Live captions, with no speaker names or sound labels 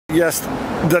Yes,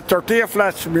 the Tortilla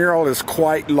Flats mural is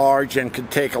quite large and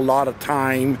could take a lot of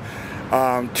time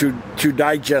to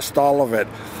digest all of it.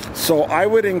 So I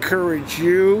would encourage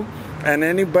you and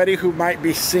anybody who might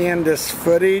be seeing this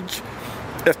footage,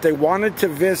 if they wanted to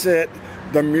visit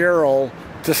the mural,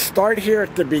 to start here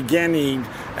at the beginning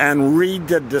and read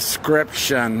the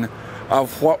description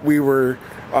of what we were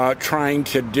trying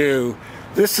to do.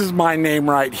 This is my name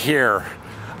right here.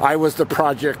 I was the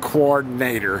project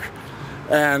coordinator,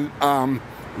 and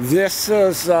this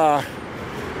is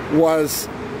was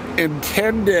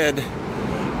intended.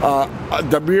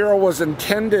 The mural was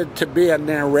intended to be a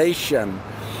narration.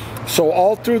 So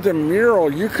all through the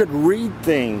mural, you could read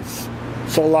things.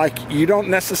 So like, you don't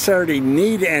necessarily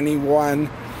need anyone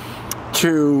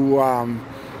to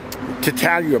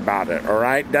tell you about it, all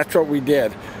right? That's what we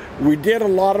did. We did a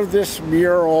lot of this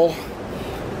mural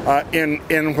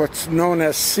in what's known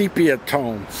as sepia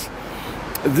tones.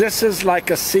 This is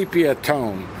like a sepia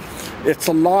tone. It's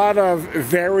a lot of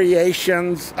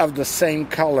variations of the same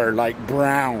color, like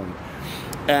brown.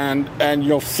 And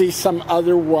you'll see some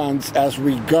other ones as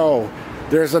we go.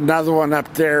 There's another one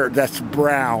up there that's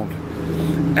brown.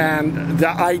 And the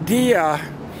idea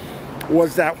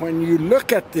was that when you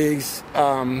look at these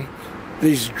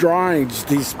drawings,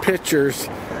 these pictures,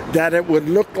 that it would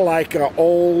look like an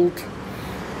old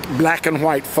black and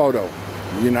white photo,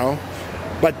 you know?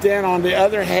 But then on the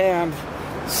other hand,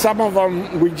 some of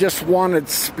them we just wanted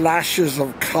splashes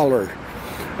of color.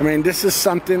 I mean, this is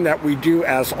something that we do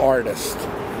as artists,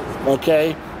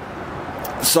 okay?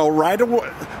 So right away,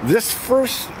 this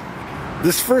first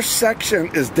section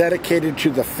is dedicated to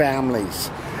the families,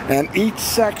 and each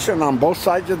section on both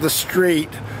sides of the street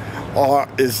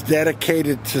is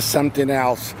dedicated to something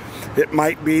else. It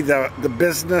might be the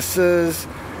businesses,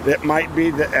 it might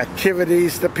be the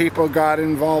activities that people got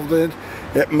involved in,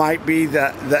 it might be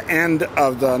the end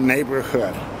of the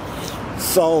neighborhood.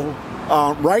 So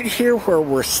right here where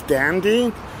we're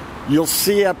standing, you'll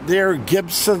see up there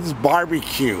Gibson's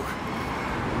Barbecue.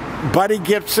 Buddy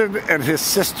Gibson and his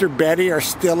sister Betty are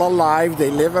still alive.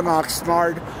 They live in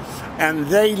Oxnard, and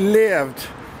they lived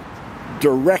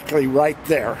directly right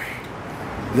there.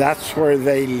 That's where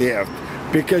they lived.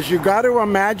 Because you got to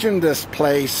imagine this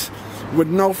place with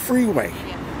no freeway.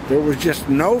 There was just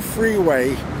no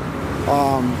freeway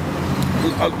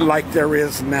like there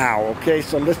is now, okay?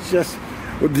 So let's just,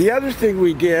 the other thing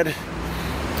we did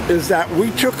is that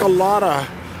we took a lot of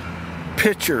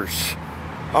pictures.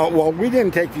 Well, we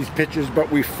didn't take these pictures, but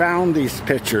we found these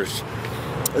pictures.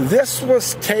 This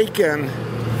was taken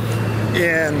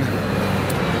in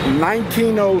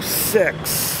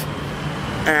 1906,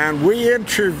 and we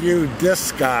interviewed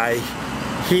this guy.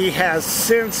 He has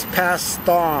since passed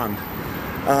on.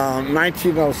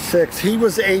 1906. He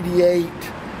was 88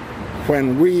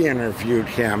 when we interviewed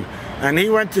him, and he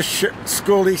went to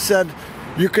school. He said,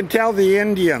 "You can tell the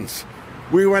Indians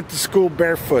we went to school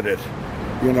barefooted,"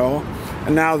 you know.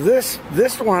 And now this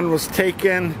one was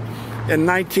taken in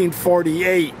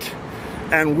 1948,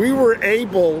 and we were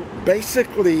able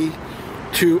basically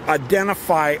to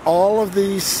identify all of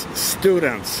these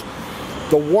students.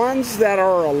 The ones that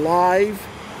are alive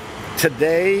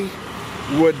today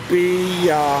would be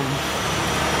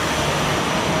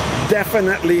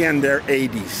definitely in their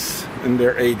 80s.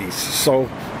 So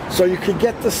you could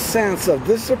get the sense of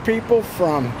these are people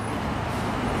from,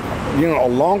 you know, a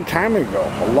long time ago.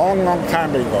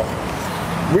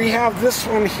 We have this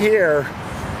one here.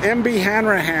 M.B.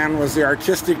 Hanrahan was the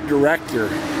artistic director,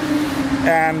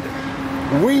 and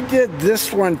we did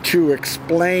this one to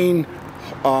explain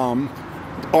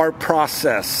our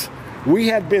process. We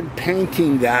had been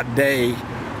painting that day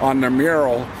on the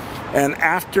mural, and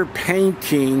after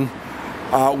painting,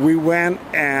 we went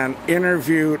and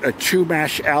interviewed a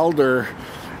Chumash elder,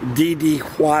 Didi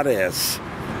Juarez.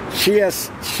 She has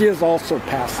also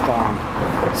passed on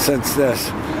since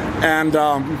this, and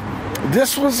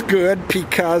this was good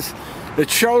because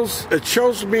it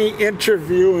shows me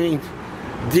interviewing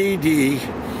Didi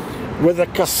with a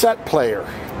cassette player,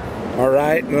 all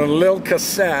right, and a little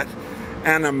cassette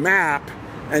and a map,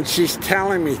 and she's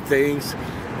telling me things,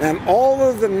 and all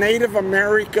of the Native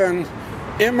American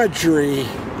imagery.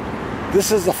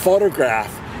 This is a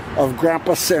photograph of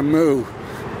Grandpa Semu.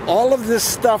 All of this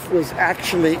stuff was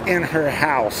actually in her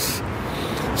house.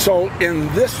 So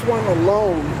in this one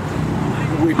alone,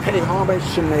 we pay homage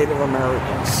to Native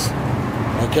Americans,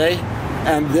 okay?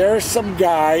 And there's some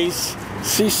guys.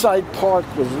 Seaside Park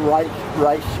was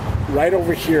right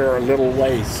over here a little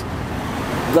ways.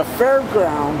 The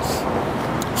fairgrounds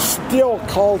still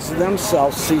calls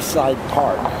themselves Seaside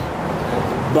Park,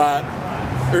 but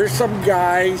there's some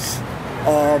guys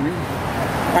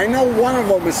I know one of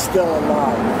them is still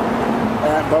alive,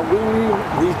 but we knew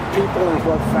these people and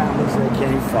what families they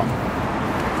came from.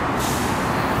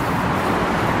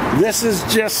 This is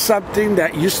just something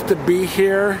that used to be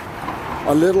here,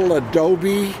 a little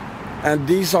adobe, and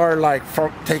these are like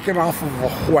taken off of a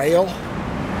whale.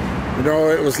 You know,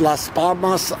 it was Las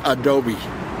Palmas adobe.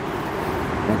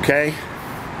 Okay.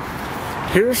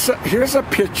 Here's a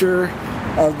picture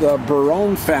of the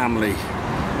Barone family.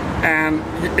 And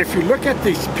if you look at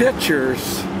these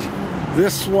pictures,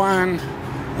 this one,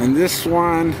 and this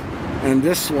one, and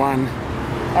this one,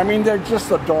 I mean, they're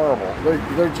just adorable.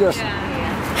 They're just,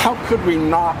 how could we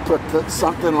not put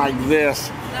something like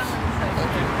this?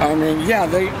 I mean, yeah,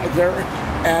 they're,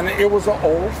 and it was an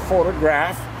old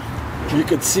photograph. You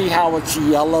could see how it's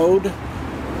yellowed,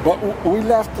 but we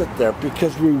left it there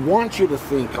because we want you to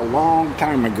think a long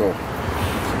time ago.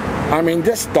 I mean,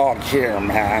 this dog here,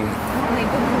 man,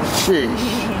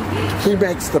 sheesh, he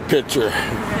makes the picture.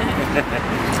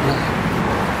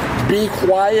 Be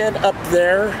quiet up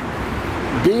there.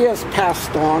 B has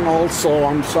passed on also.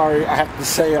 I'm sorry, I have to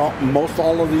say most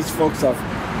all of these folks have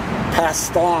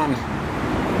passed on.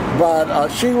 But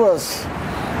she was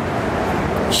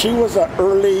an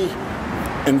early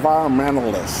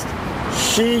environmentalist.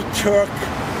 She took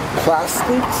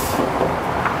plastics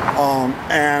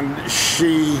and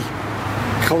she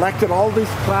collected all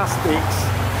these plastics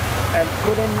and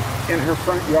put them in her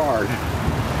front yard.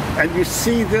 And you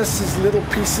see this is little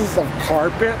pieces of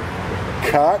carpet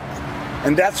cut,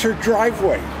 and that's her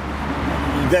driveway.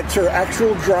 That's her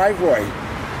actual driveway.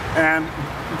 And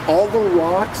all the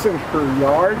rocks in her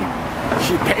yard,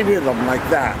 she painted them like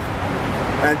that.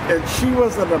 And she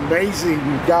was an amazing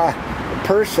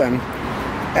person.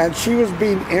 And she was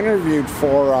being interviewed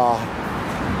for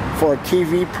a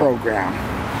TV program.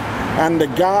 And the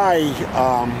guy,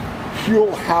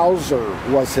 Huell Hauser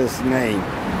was his name.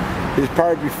 He's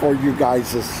probably before you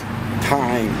guys'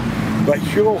 time. But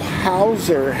Huell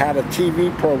Hauser had a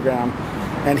TV program,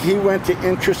 and he went to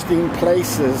interesting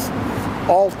places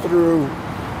all through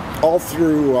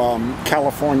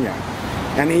California.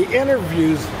 And he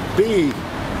interviews B,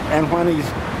 and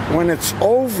when it's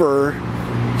over,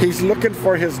 he's looking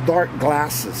for his dark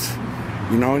glasses.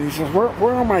 You know, and he says,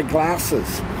 where are my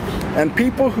glasses? And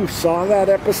people who saw that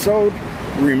episode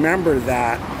remember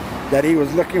that he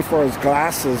was looking for his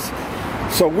glasses.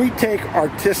 So we take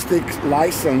artistic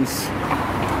license,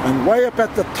 and way up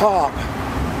at the top,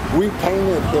 we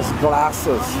painted his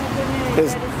glasses.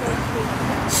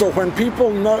 So when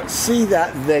people see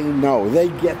that, they know, they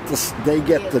get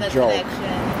the joke.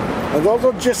 And those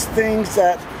are just things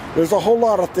that, there's a whole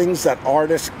lot of things that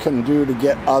artists can do to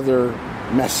get other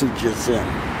messages in.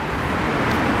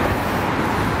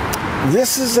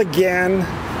 This is again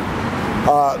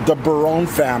the Barone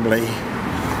family,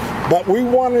 but we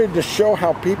wanted to show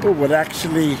how people would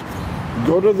actually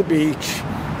go to the beach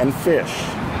and fish,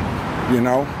 you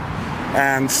know,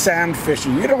 and sand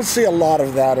fishing. You don't see a lot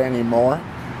of that anymore,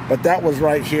 but that was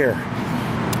right here.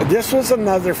 This was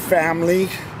another family,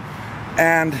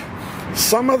 and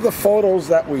some of the photos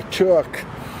that we took,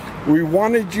 we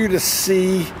wanted you to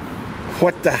see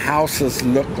what the houses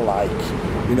look like,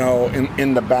 you know,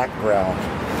 in the background.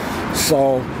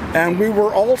 So, and we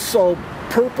were also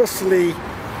purposely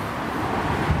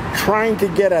trying to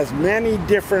get as many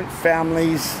different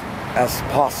families as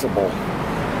possible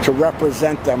to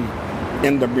represent them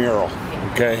in the mural,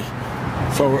 okay?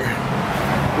 So,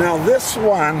 now this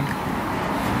one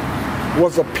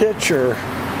was a picture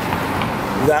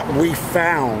that we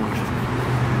found,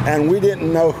 and we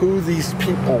didn't know who these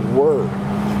people were.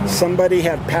 Somebody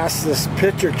had passed this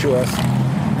picture to us,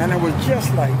 and it was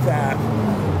just like that,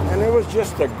 and it was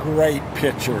just a great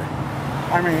picture.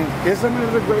 I mean, isn't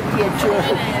it a great picture?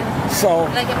 So,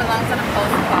 like it belongs on a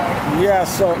postcard. Yeah,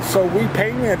 so we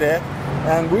painted it,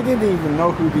 and we didn't even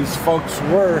know who these folks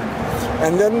were.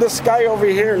 And then this guy over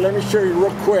here, let me show you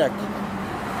real quick.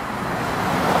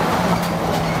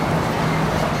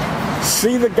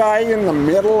 See the guy in the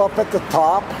middle up at the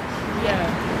top?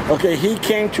 Yeah. Okay, he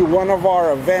came to one of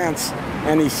our events,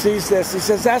 and he sees this. He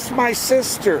says, "That's my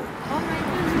sister." Oh my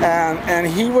goodness. And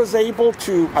he was able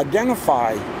to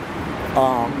identify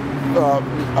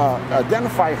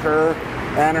her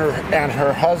and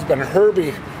her husband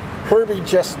Herbie. Herbie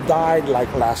just died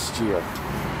like last year.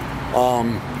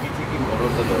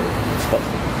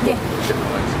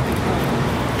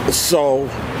 So,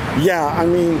 yeah, I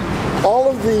mean, all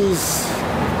of these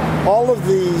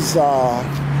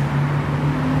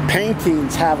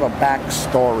paintings have a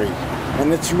backstory,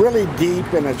 and it's really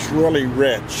deep and it's really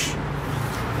rich.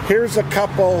 Here's a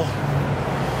couple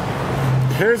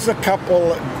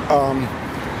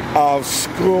of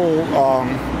school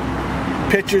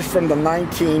pictures from the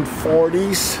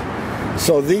 1940s.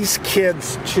 So these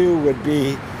kids too would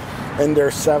be in their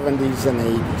 70s and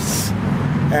 80s.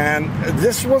 And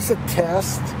this was a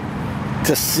test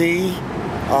to see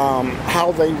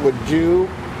how they would do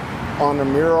on a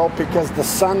mural, because the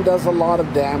sun does a lot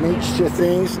of damage to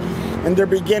things and they're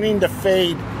beginning to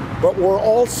fade. But we're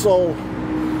also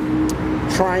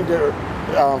trying to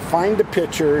find the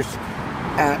pictures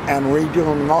and redo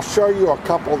them. And I'll show you a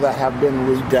couple that have been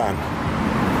redone.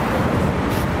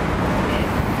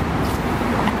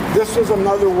 This was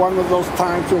another one of those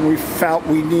times when we felt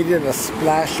we needed a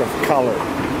splash of color,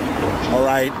 all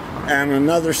right, and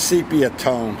another sepia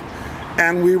tone.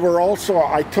 And we were also,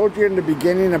 I told you in the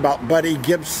beginning about Buddy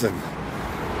Gibson.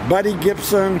 Buddy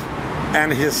Gibson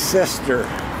and his sister.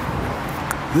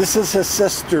 This is his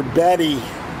sister Betty,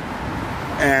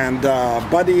 and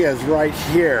Buddy is right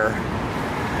here.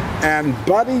 And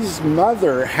Buddy's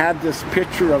mother had this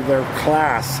picture of their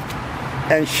class,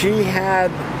 and she had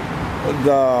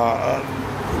the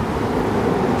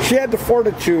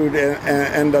fortitude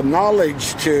and the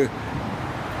knowledge to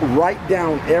write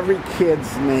down every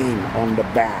kid's name on the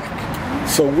back.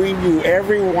 So we knew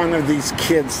every one of these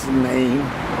kids' name,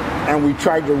 and we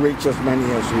tried to reach as many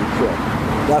as we could.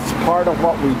 That's part of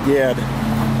what we did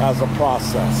as a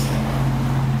process.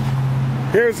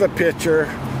 Here's a picture.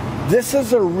 This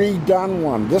is a redone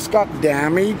one. This got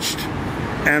damaged,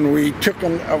 and we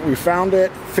found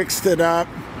it, fixed it up.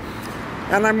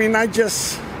 And I mean,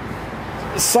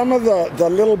 some of the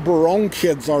little Barone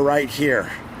kids are right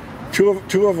here.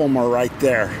 Two of them are right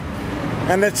there.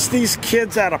 And it's these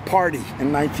kids at a party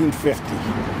in 1950.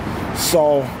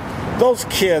 So those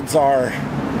kids are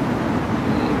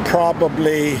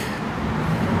probably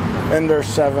in their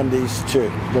 70s too,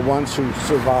 the ones who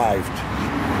survived.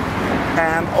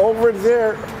 And over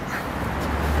there,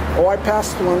 oh, I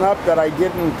passed one up that I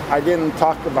didn't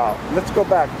talk about. Let's go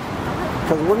back,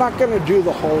 because we're not going to do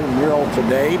the whole mural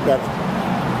today, but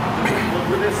we'll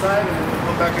do this side and then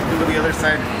we'll go back and do the other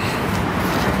side.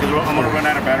 I'm going to run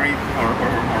out of battery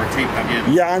or tape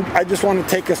again. Yeah, I just want to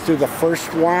take us through the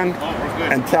first one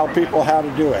and tell people how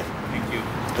to do it. Thank you.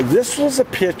 This was a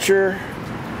picture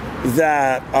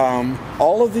that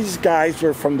all of these guys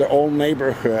were from the old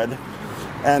neighborhood,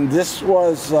 and this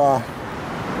was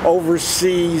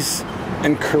overseas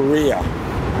in Korea.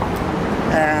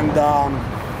 And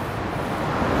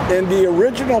in the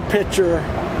original picture,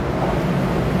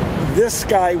 this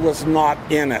guy was not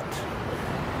in it.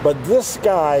 But this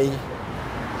guy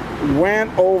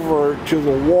went over to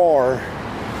the war,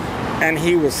 and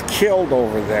he was killed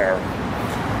over there.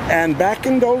 And back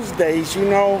in those days, you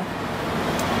know,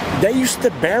 they used to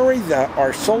bury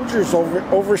our soldiers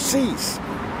overseas.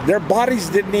 Their bodies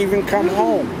didn't even come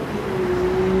home.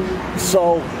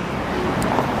 So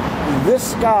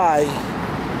this guy,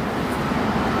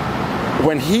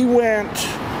 when he went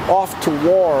off to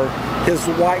war, his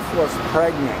wife was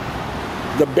pregnant.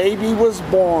 The baby was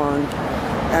born,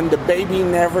 and the baby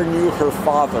never knew her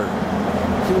father.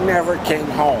 He never came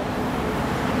home.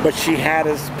 But she had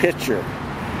his picture,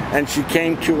 and she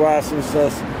came to us and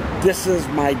says, "This is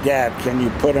my dad, can you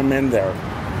put him in there?"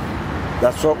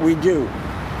 That's what we do.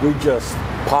 We just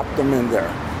pop them in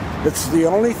there. It's the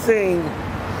only thing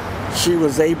she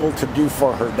was able to do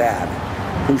for her dad,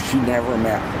 who she never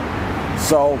met.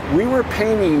 So we were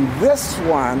painting this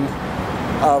one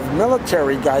of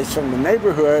military guys from the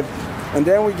neighborhood, and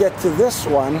then we get to this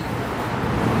one.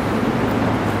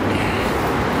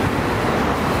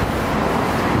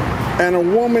 And a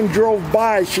woman drove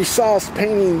by, she saw us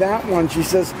painting that one. She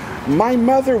says, "My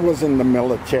mother was in the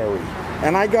military,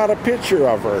 and I got a picture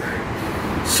of her."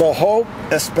 So Hope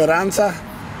Esperanza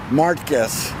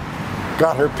Marquez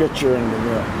got her picture in the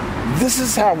mural. This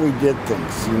is how we did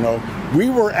things, you know.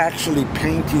 We were actually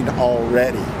painting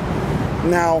already.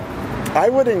 Now, I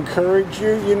would encourage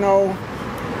you, you know,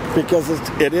 because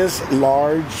it is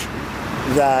large,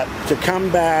 that to come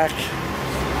back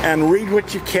and read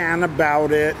what you can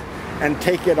about it and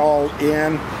take it all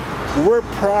in. We're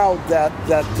proud that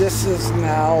this is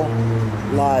now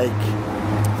like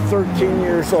 13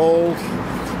 years old,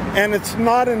 and it's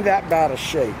not in that bad a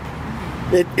shape.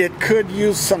 It could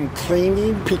use some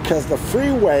cleaning, because the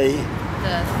freeway,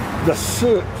 the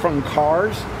soot from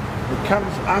cars, it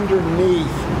comes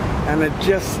underneath, and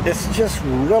it's just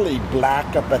really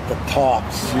black up at the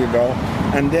tops, you know,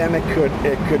 and then it could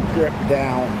drip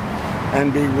down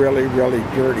and be really, really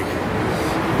dirty.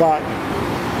 But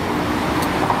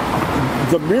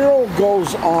the mural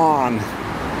goes on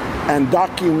and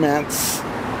documents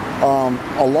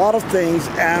a lot of things,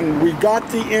 and we got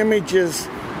the images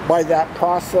by that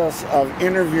process of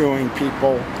interviewing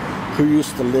people who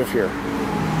used to live here.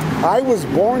 I was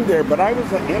born there, but I was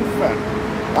an infant.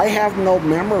 I have no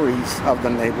memories of the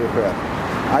neighborhood.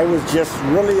 I was just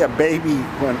really a baby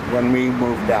when we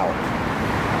moved out.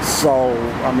 So,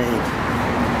 I mean,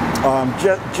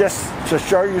 just to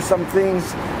show you some things,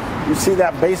 you see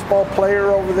that baseball player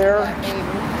over there?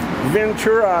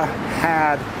 Ventura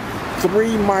had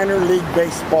 3 minor league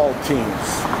baseball teams.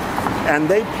 And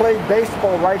they played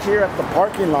baseball right here at the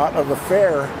parking lot of the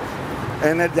fair.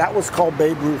 And that was called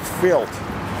Babe Ruth Field.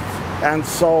 And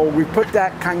so we put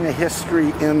that kind of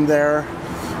history in there.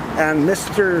 And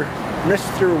Mr.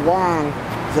 Wang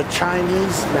is a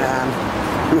Chinese man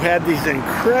who had these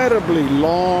incredibly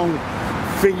long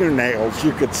fingernails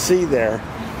you could see there.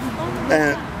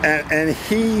 And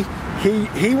he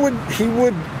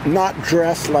would not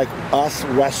dress like us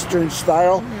Western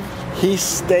style. He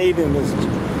stayed in his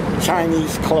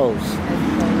Chinese clothes.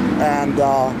 And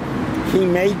he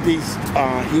made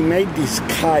these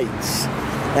kites.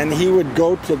 And he would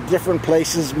go to different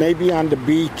places, maybe on the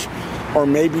beach or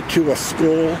maybe to a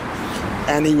school,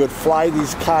 and he would fly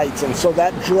these kites. And so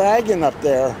that dragon up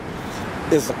there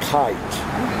is a kite.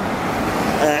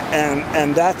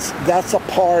 And that's a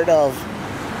part of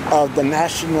the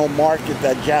national market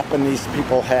that Japanese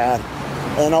people had.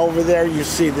 And over there you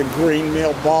see the Green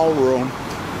Mill Ballroom.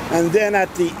 And then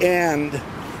at the end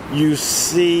you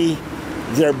see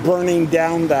they're burning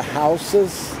down the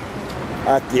houses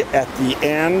at the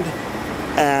end,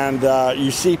 and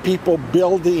you see people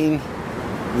building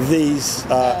these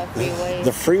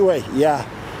the freeway, yeah,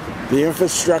 the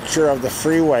infrastructure of the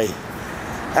freeway.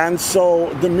 And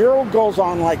so the mural goes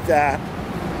on like that,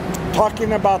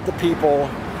 talking about the people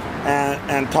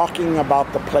and talking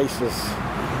about the places.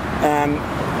 And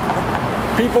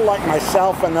people like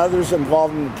myself and others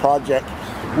involved in the project,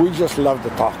 we just love to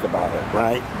talk about it,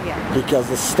 right? Yeah. Because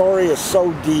the story is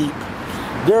so deep.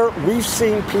 We've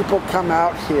seen people come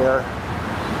out here,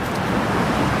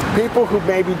 people who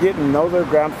maybe didn't know their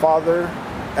grandfather,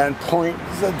 and point,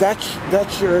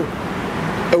 that's your,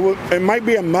 it might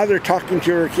be a mother talking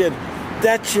to her kid,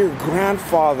 that's your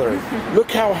grandfather. Look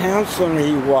how handsome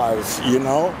he was, you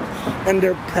know? And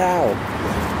they're proud.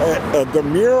 The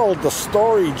mural, the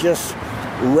story just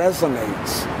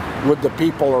resonates with the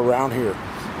people around here.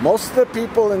 Most of the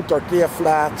people in Tortilla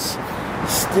Flats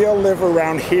still live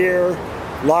around here.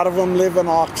 A lot of them live in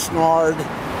Oxnard,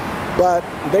 but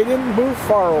they didn't move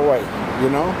far away, you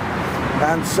know?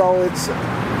 And so it's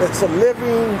a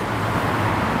living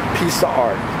piece of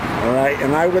art, all right?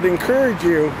 And I would encourage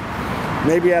you,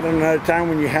 maybe at another time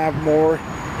when you have more,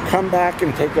 come back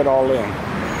and take it all in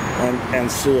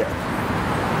and see it.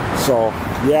 So,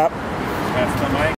 yep. That's the mic.